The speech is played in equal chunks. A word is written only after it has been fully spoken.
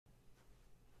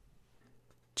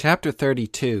Chapter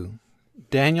 32.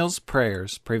 Daniel's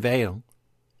Prayers Prevail.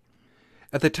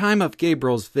 At the time of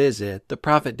Gabriel's visit, the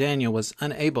prophet Daniel was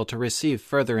unable to receive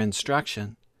further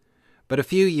instruction. But a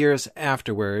few years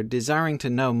afterward, desiring to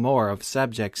know more of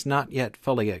subjects not yet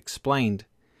fully explained,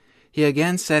 he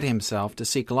again set himself to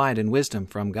seek light and wisdom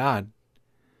from God.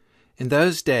 In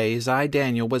those days I,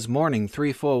 Daniel, was mourning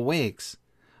 3 full weeks.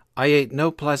 I ate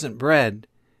no pleasant bread,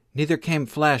 neither came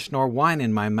flesh nor wine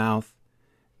in my mouth,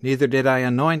 neither did I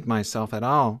anoint myself at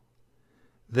all.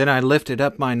 Then I lifted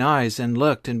up mine eyes and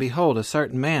looked, and behold, a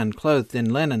certain man clothed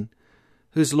in linen,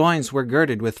 whose loins were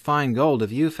girded with fine gold of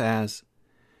Uphaz.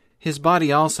 His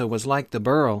body also was like the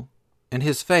beryl, and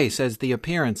his face as the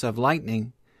appearance of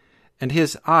lightning, and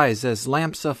his eyes as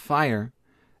lamps of fire,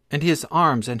 and his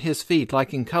arms and his feet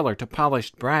like in color to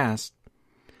polished brass,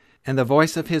 and the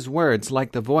voice of his words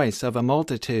like the voice of a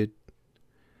multitude.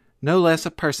 No less a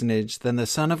personage than the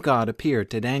Son of God appeared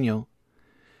to Daniel.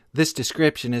 This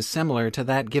description is similar to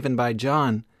that given by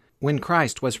John when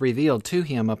Christ was revealed to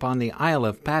him upon the Isle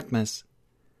of Patmos.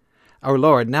 Our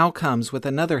Lord now comes with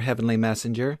another heavenly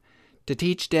messenger to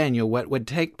teach Daniel what would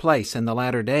take place in the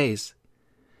latter days.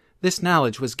 This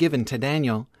knowledge was given to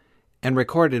Daniel and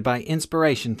recorded by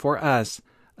inspiration for us,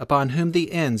 upon whom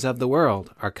the ends of the world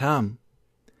are come.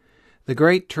 The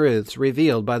great truths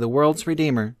revealed by the world's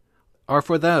Redeemer are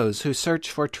for those who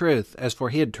search for truth as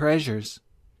for hid treasures.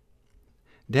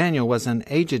 Daniel was an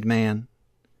aged man.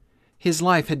 His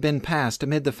life had been passed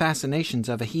amid the fascinations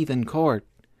of a heathen court,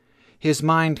 his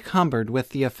mind cumbered with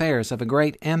the affairs of a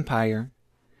great empire.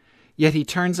 Yet he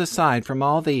turns aside from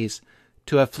all these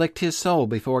to afflict his soul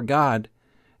before God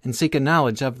and seek a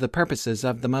knowledge of the purposes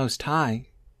of the Most High.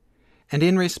 And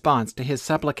in response to his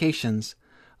supplications,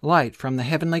 light from the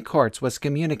heavenly courts was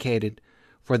communicated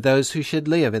for those who should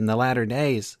live in the latter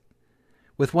days.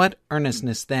 With what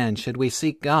earnestness then should we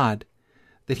seek God,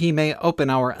 that he may open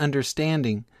our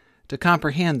understanding to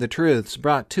comprehend the truths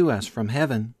brought to us from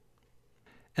heaven.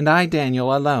 And I,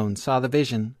 Daniel, alone saw the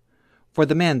vision, for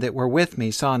the men that were with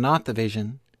me saw not the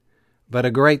vision. But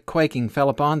a great quaking fell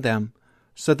upon them,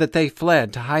 so that they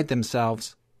fled to hide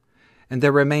themselves. And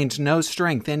there remained no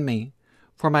strength in me,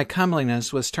 for my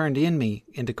comeliness was turned in me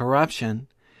into corruption,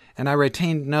 and I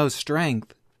retained no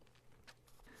strength.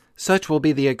 Such will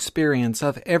be the experience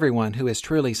of everyone who is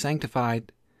truly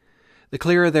sanctified. The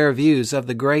clearer their views of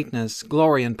the greatness,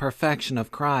 glory, and perfection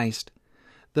of Christ,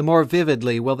 the more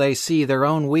vividly will they see their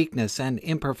own weakness and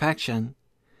imperfection.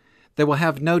 They will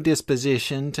have no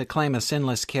disposition to claim a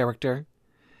sinless character.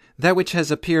 That which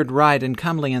has appeared right and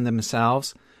comely in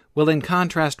themselves will, in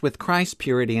contrast with Christ's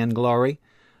purity and glory,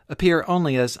 appear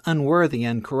only as unworthy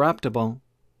and corruptible.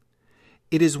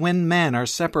 It is when men are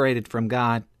separated from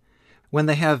God, when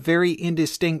they have very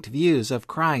indistinct views of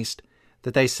Christ,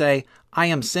 that they say, I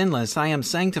am sinless, I am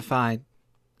sanctified.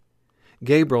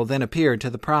 Gabriel then appeared to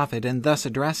the prophet and thus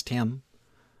addressed him,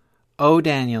 O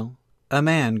Daniel, a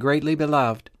man greatly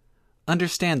beloved,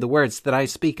 understand the words that I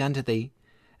speak unto thee,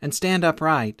 and stand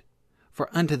upright, for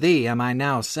unto thee am I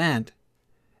now sent.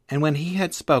 And when he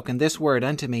had spoken this word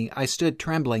unto me, I stood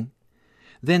trembling.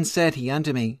 Then said he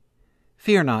unto me,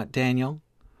 Fear not, Daniel,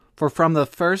 for from the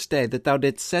first day that thou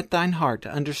didst set thine heart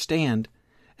to understand,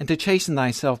 and to chasten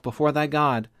thyself before thy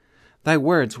God, thy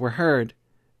words were heard,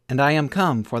 and I am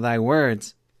come for thy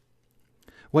words.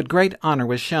 What great honor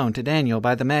was shown to Daniel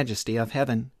by the majesty of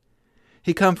heaven!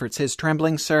 He comforts his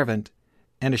trembling servant,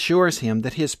 and assures him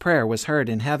that his prayer was heard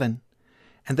in heaven,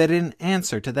 and that in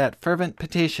answer to that fervent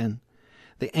petition,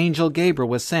 the angel Gabriel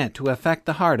was sent to affect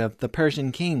the heart of the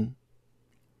Persian king.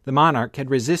 The monarch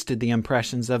had resisted the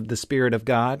impressions of the Spirit of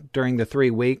God during the 3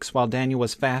 weeks while Daniel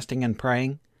was fasting and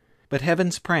praying, but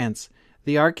heaven's prince,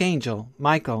 the archangel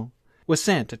Michael, was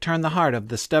sent to turn the heart of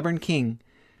the stubborn king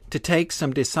to take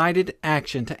some decided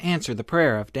action to answer the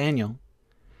prayer of Daniel.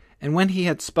 And when he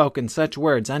had spoken such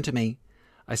words unto me,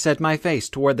 I set my face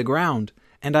toward the ground,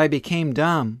 and I became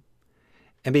dumb.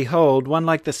 And behold, one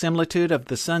like the similitude of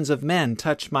the sons of men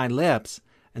touched my lips,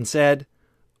 and said,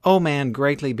 O man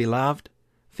greatly beloved,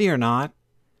 fear not.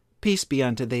 Peace be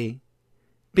unto thee.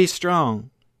 Be strong,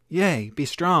 yea, be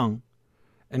strong.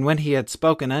 And when he had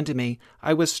spoken unto me,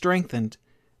 I was strengthened,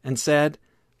 and said,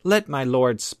 Let my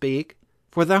Lord speak,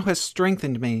 for thou hast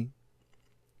strengthened me.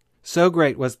 So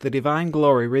great was the divine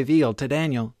glory revealed to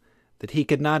Daniel, that he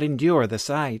could not endure the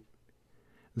sight.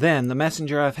 Then the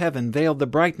messenger of heaven veiled the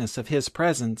brightness of his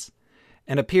presence,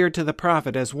 and appeared to the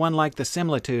prophet as one like the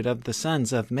similitude of the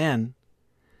sons of men.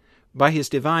 By his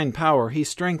divine power he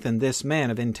strengthened this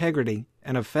man of integrity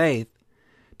and of faith,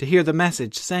 to hear the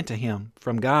message sent to him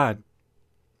from God.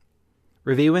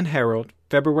 Review and Herald,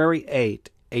 February 8,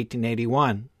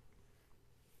 1881.